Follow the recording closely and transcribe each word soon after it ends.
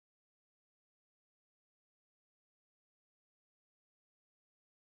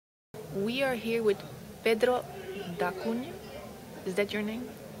We are here with Pedro da Cunha. Is that your name?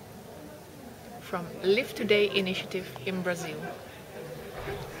 From Live Today initiative in Brazil.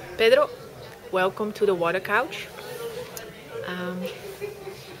 Pedro, welcome to the Water Couch.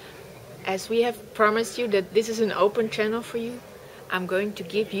 As we have promised you that this is an open channel for you, I'm going to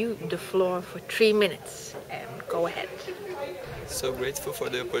give you the floor for 3 minutes. And go ahead. So grateful for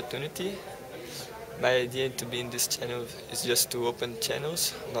the opportunity. My idea to be in this channel is just to open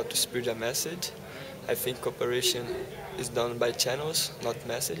channels, not to spread a message. I think cooperation is done by channels, not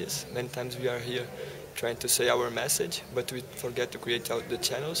messages. Many times we are here trying to say our message, but we forget to create out the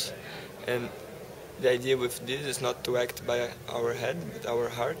channels. And the idea with this is not to act by our head, but our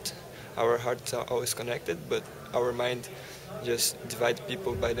heart. Our hearts are always connected, but our mind just divides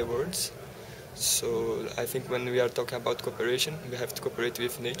people by the words. So I think when we are talking about cooperation, we have to cooperate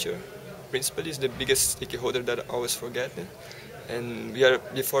with nature. Principle is the biggest stakeholder that I always forget. And we are,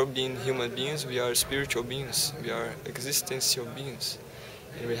 before being human beings, we are spiritual beings. We are existential beings.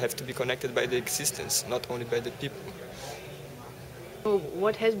 And we have to be connected by the existence, not only by the people. So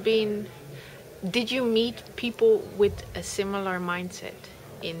what has been, did you meet people with a similar mindset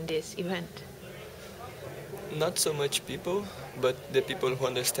in this event? Not so much people, but the people who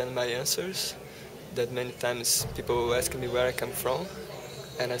understand my answers. That many times people ask me where I come from,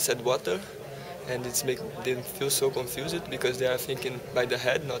 and I said water, and it's make them feel so confused because they are thinking by the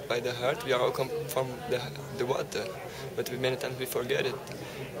head, not by the heart. We are all come from the water, but many times we forget it.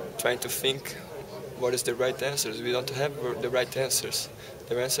 Trying to think what is the right answers. We don't have the right answers.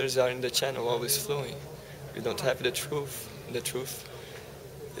 The answers are in the channel, always flowing. We don't have the truth. The truth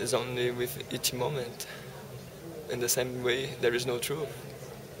is only with each moment. In the same way, there is no truth.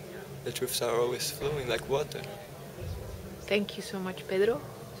 The truths are always flowing like water. Thank you so much, Pedro,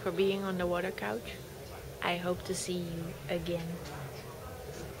 for being on the Water Couch. I hope to see you again.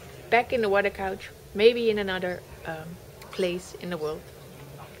 Back in the Water Couch, maybe in another place in the world.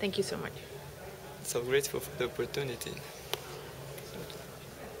 Thank you so much. So grateful for the opportunity.